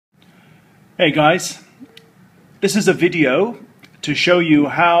Hey guys, this is a video to show you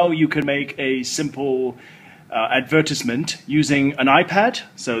how you can make a simple advertisement using an iPad.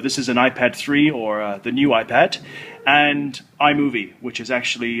 So this is an iPad 3 or the new iPad, and iMovie, which is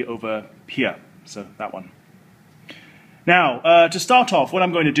actually over here, so that one. Now, to start off, what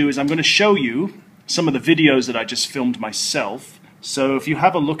I'm going to do is I'm going to show you some of the videos that I just filmed myself. So if you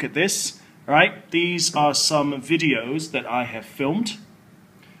have a look at this, all right, these are some videos that I have filmed.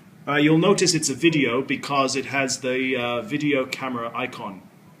 You'll notice it's a video because it has the video camera icon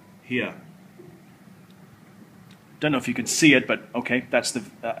here. Don't know if you can see it, but okay,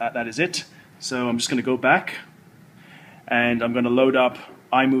 that is it. So I'm just going to go back and I'm going to load up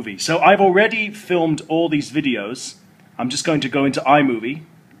iMovie. So I've already filmed all these videos. I'm just going to go into iMovie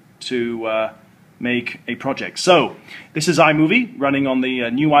to make a project. So this is iMovie running on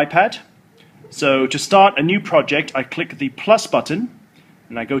the new iPad. So to start a new project, I click the plus button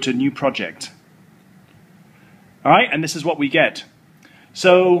and I go to New Project. All right, and this is what we get.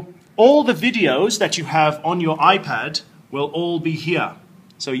 So all the videos that you have on your iPad will all be here.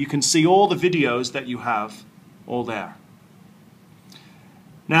 So you can see all the videos that you have all there.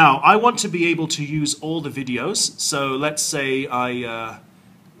 Now, I want to be able to use all the videos. So let's say I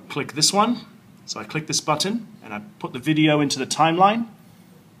click this one. So I click this button and I put the video into the timeline.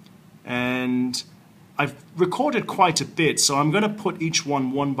 And I've recorded quite a bit, so I'm going to put each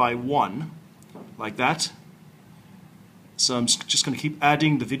one by one, like that. So I'm just going to keep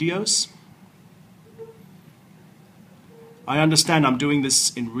adding the videos. I understand I'm doing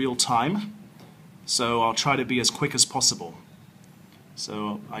this in real time, so I'll try to be as quick as possible.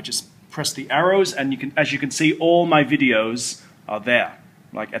 So I just press the arrows, and as you can see, all my videos are there,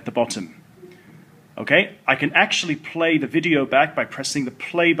 like at the bottom. Okay, I can actually play the video back by pressing the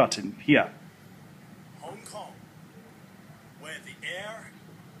play button here.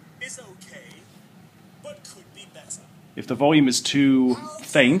 Is okay, but could be better. If the volume is too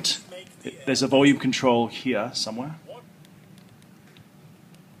faint, there's a volume control here somewhere.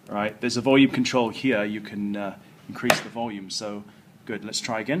 All right, there's a volume control here. You can increase the volume. So good. Let's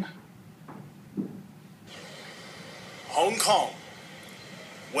try again. Hong Kong,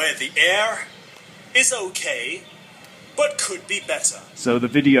 where the air is okay, but could be better. So the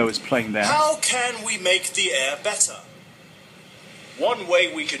video is playing there. How can we make the air better? One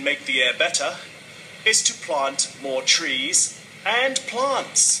way we can make the air better is to plant more trees and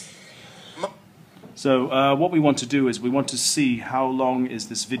plants. So what we want to do is we want to see how long is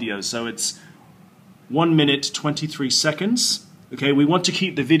this video. So it's 1 minute 23 seconds. Okay, we want to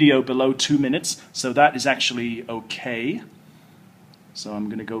keep the video below 2 minutes, so that is actually okay. So I'm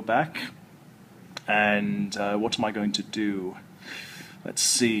going to go back, and what am I going to do? Let's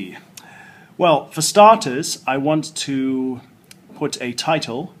see. Well, for starters, I want to put a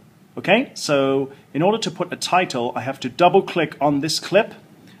title. Okay, so in order to put a title, I have to double click on this clip.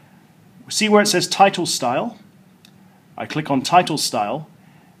 See where it says title style? I click on title style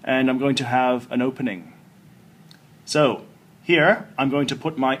and I'm going to have an opening. So here I'm going to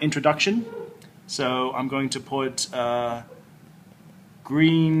put my introduction. So I'm going to put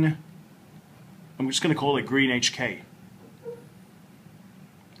green, I'm just going to call it green HK.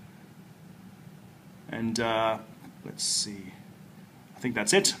 And let's see. I think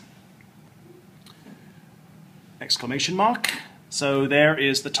that's it. Exclamation mark. So there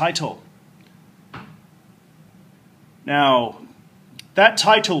is the title. Now, that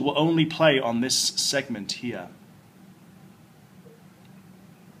title will only play on this segment here.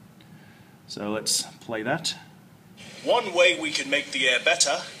 So let's play that. One way we can make the air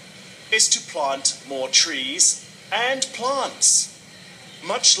better is to plant more trees and plants,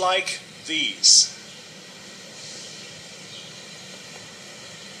 much like these.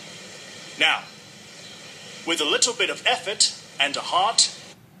 Now, with a little bit of effort and a heart.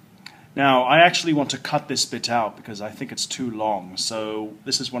 Now, I actually want to cut this bit out because I think it's too long. So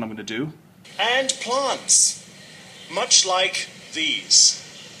this is what I'm going to do. And plants, much like these.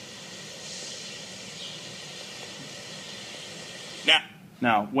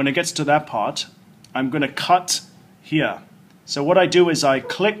 Now, when it gets to that part, I'm going to cut here. So what I do is I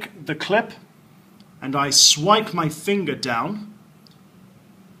click the clip and I swipe my finger down.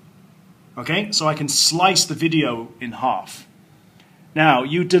 Okay, so I can slice the video in half. Now,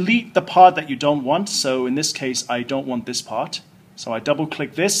 you delete the part that you don't want. So in this case, I don't want this part. So I double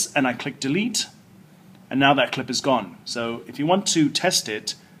click this and I click delete. And now that clip is gone. So if you want to test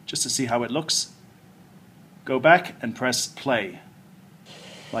it, just to see how it looks, go back and press play.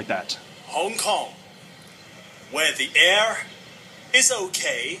 Like that. Hong Kong, where the air is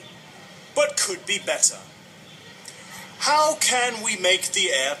okay, but could be better. How can we make the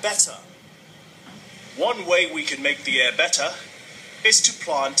air better? One way we can make the air better is to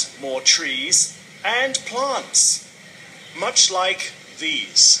plant more trees and plants, much like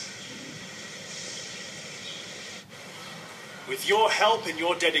these. With your help and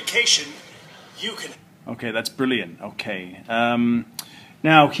your dedication, you can... Okay, that's brilliant. Okay.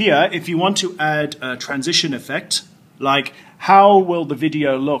 Now here, if you want to add a transition effect, like how will the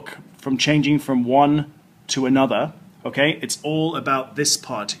video look from changing from one to another, okay, it's all about this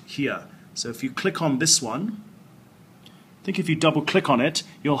part here. So if you click on this one, I think if you double click on it,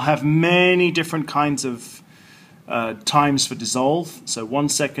 you'll have many different kinds of times for dissolve. So 1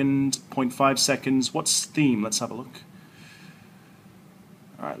 second, 0.5 seconds. What's theme? Let's have a look.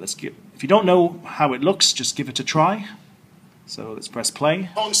 All right, let's give. If you don't know how it looks, just give it a try. So let's press play.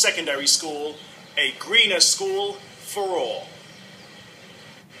 Hong Secondary School, a greener school for all.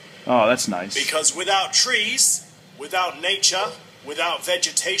 Oh, that's nice. Because without trees, without nature, without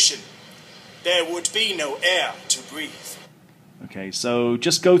vegetation, there would be no air to breathe. Okay, so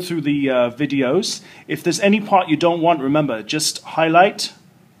just go through the videos. If there's any part you don't want, remember, just highlight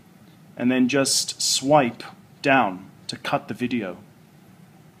and then just swipe down to cut the video.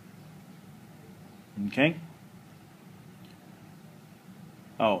 Okay.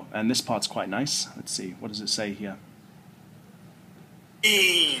 Oh, and this part's quite nice. Let's see, what does it say here?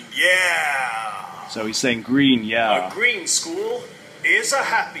 Green, yeah. So he's saying green, yeah. A green school is a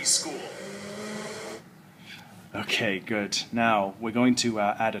happy school. Okay, good. Now we're going to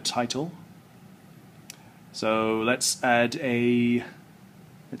add a title. So let's add a,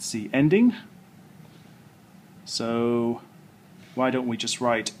 let's see, ending. So why don't we just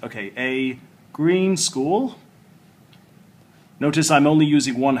write, okay, a green school. Notice I'm only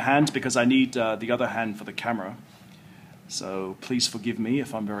using one hand because I need the other hand for the camera. So please forgive me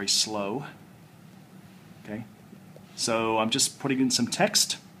if I'm very slow. Okay, so I'm just putting in some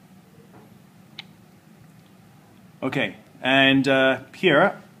text. Okay, and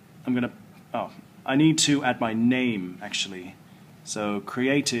here I'm gonna, I need to add my name actually. So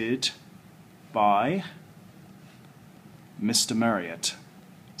created by Mr. Marriott.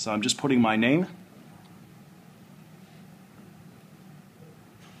 So I'm just putting my name.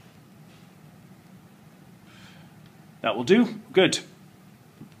 That will do. Good.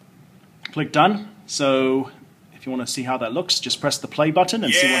 Click done. So if you want to see how that looks, just press the play button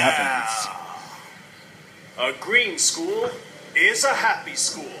and see what happens. A green school is a happy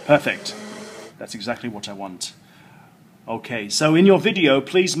school. Perfect. That's exactly what I want. Okay, so in your video,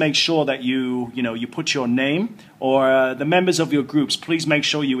 please make sure that you put your name, or the members of your groups, please make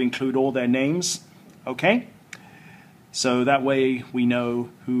sure you include all their names, okay? So that way we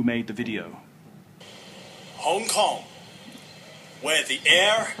know who made the video. Hong Kong, where the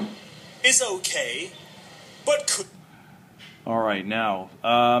air is okay, but could... All right, now,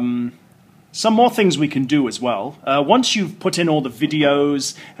 some more things we can do as well. Once you've put in all the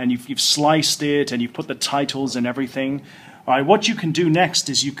videos and you've sliced it and you've put the titles and everything, all right, what you can do next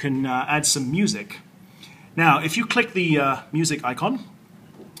is you can add some music. Now, if you click the music icon,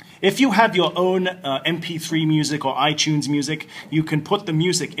 if you have your own MP3 music or iTunes music, you can put the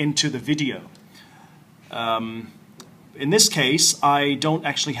music into the video. In this case, I don't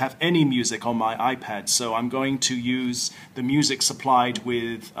actually have any music on my iPad, so I'm going to use the music supplied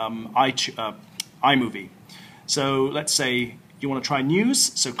with iMovie. So let's say you want to try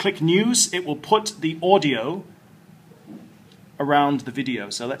news, so click news, it will put the audio around the video.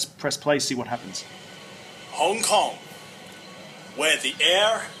 So let's press play, see what happens. Hong Kong, where the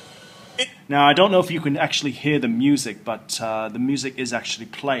air... Now, I don't know if you can actually hear the music, but the music is actually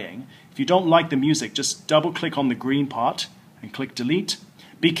playing. If you don't like the music, just double-click on the green part and click delete.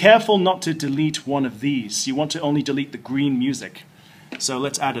 Be careful not to delete one of these. You want to only delete the green music. So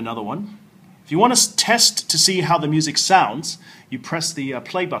let's add another one. If you want to test to see how the music sounds, you press the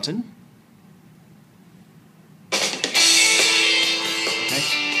play button. Okay,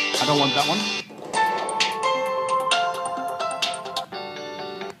 I don't want that one.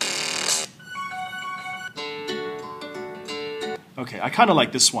 Okay, I kind of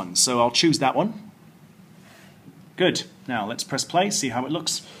like this one, so I'll choose that one. Good. Now let's press play, see how it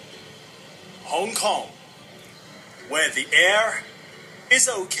looks. Hong Kong, where the air is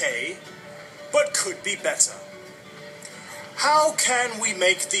okay, but could be better. How can we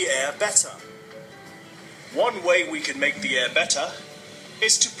make the air better? One way we can make the air better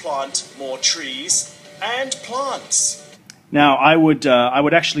is to plant more trees and plants. Now, I would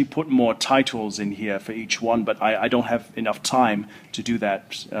actually put more titles in here for each one, but I don't have enough time to do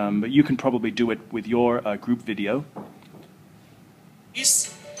that. But you can probably do it with your group video.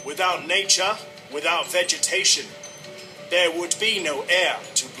 Without nature, without vegetation, there would be no air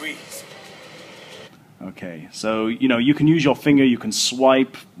to breathe. Okay, so you can use your finger, you can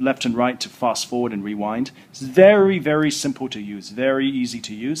swipe left and right to fast forward and rewind. It's very, very simple to use, very easy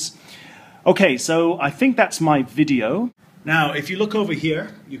to use. Okay, so I think that's my video. Now, if you look over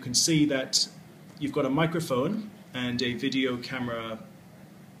here, you can see that you've got a microphone and a video camera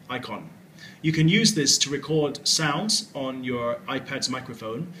icon. You can use this to record sounds on your iPad's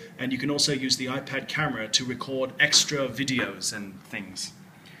microphone, and you can also use the iPad camera to record extra videos and things.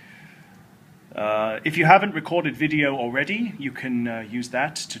 If you haven't recorded video already, you can use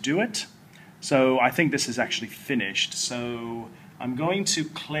that to do it. So I think this is actually finished. So I'm going to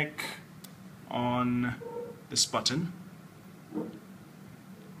click on this button.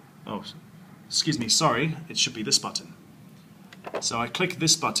 Oh, excuse me, sorry, it should be this button. So I click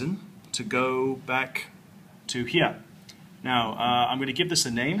this button to go back to here. Now, I'm going to give this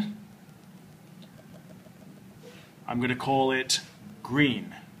a name. I'm going to call it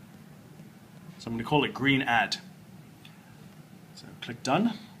Green. So I'm going to call it Green Ad. So click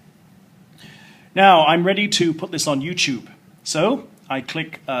Done. Now, I'm ready to put this on YouTube. So I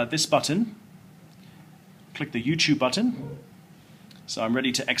click this button, click the YouTube button. So I'm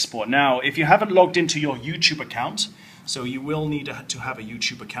ready to export. Now, if you haven't logged into your YouTube account, so you will need to have a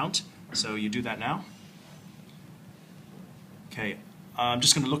YouTube account. So you do that now. Okay, I'm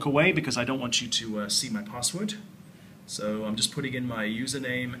just going to look away because I don't want you to see my password. So I'm just putting in my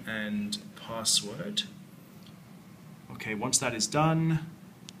username and password. Okay, once that is done,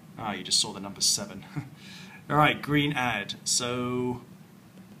 you just saw the number 7. All right, Green Ad. So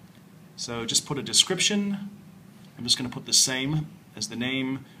just put a description. I'm just going to put the same as the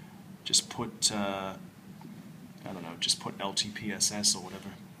name. Just put, I don't know, just put LTPSS or whatever.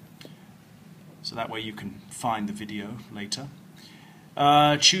 So that way you can find the video later.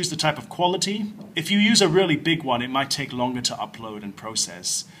 Choose the type of quality. If you use a really big one, it might take longer to upload and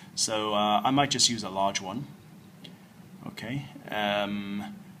process. So I might just use a large one. Okay.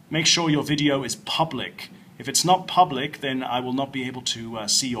 Make sure your video is public. If it's not public, then I will not be able to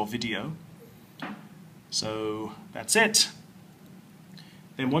see your video. So that's it.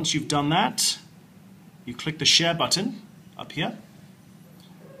 Then once you've done that, you click the share button up here.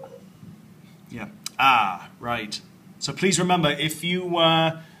 Yeah. Right. So please remember, if you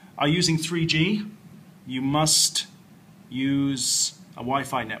are using 3G, you must use a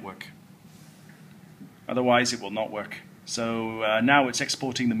Wi-Fi network. Otherwise, it will not work. So now it's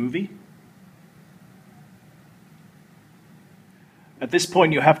exporting the movie. At this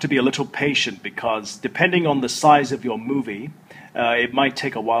point, you have to be a little patient because depending on the size of your movie, it might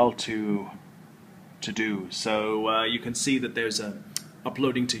take a while to do. So you can see that there's a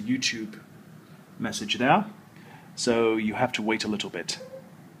uploading to YouTube message there. So you have to wait a little bit.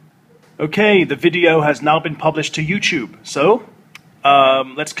 Okay, the video has now been published to YouTube. So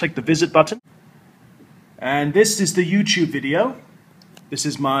let's click the visit button. And this is the YouTube video. This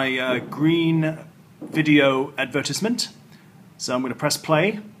is my green video advertisement. So I'm going to press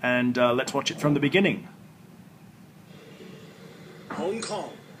play and let's watch it from the beginning. Hong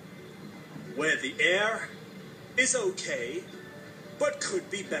Kong, where the air is okay, but could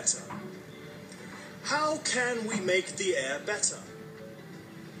be better. How can we make the air better?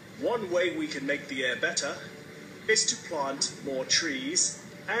 One way we can make the air better is to plant more trees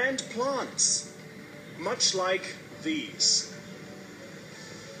and plants, much like these.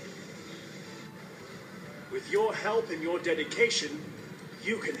 With your help and your dedication,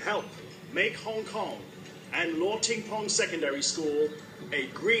 you can help make Hong Kong and Lo Ting Pong Secondary School a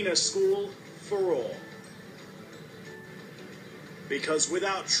greener school for all. Because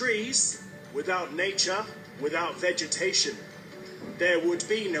without trees, without nature, without vegetation, there would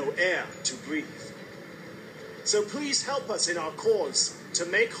be no air to breathe. So please help us in our cause to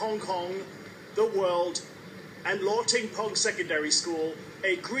make Hong Kong, the world, and Lo Ting Pong Secondary School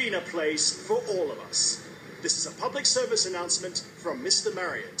a greener place for all of us. This is a public service announcement from Mr.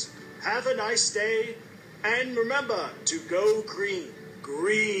 Marriott. Have a nice day, and remember to go green.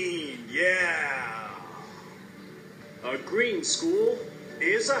 Green, yeah! A green school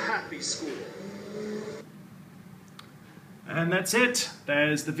is a happy school. And that's it.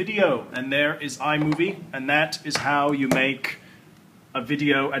 There's the video, and there is iMovie, and that is how you make a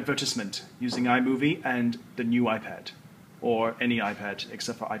video advertisement using iMovie and the new iPad, or any iPad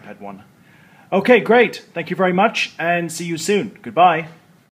except for iPad 1. Okay, great. Thank you very much, and see you soon. Goodbye.